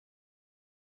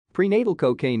Prenatal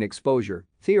cocaine exposure,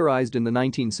 theorized in the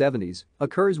 1970s,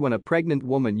 occurs when a pregnant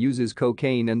woman uses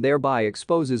cocaine and thereby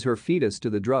exposes her fetus to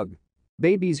the drug.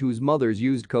 Babies whose mothers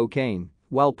used cocaine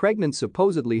while pregnant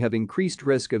supposedly have increased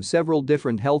risk of several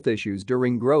different health issues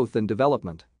during growth and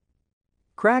development.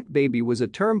 Crack baby was a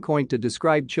term coined to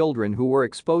describe children who were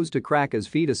exposed to crack as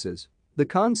fetuses. The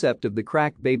concept of the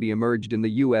crack baby emerged in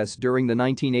the US during the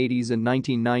 1980s and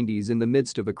 1990s in the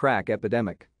midst of a crack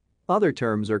epidemic. Other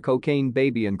terms are cocaine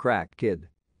baby and crack kid.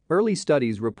 Early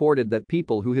studies reported that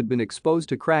people who had been exposed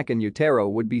to crack in utero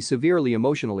would be severely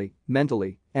emotionally,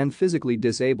 mentally, and physically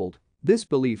disabled. This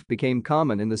belief became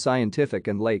common in the scientific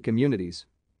and lay communities.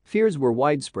 Fears were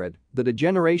widespread that a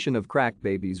generation of crack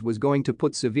babies was going to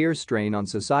put severe strain on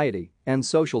society and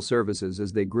social services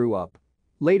as they grew up.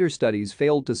 Later studies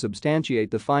failed to substantiate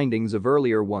the findings of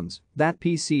earlier ones that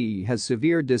PCE has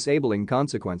severe disabling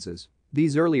consequences.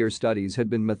 These earlier studies had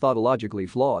been methodologically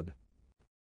flawed.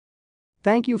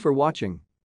 Thank you for watching.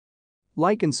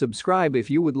 Like and subscribe if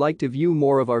you would like to view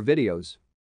more of our videos.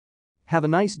 Have a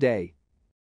nice day.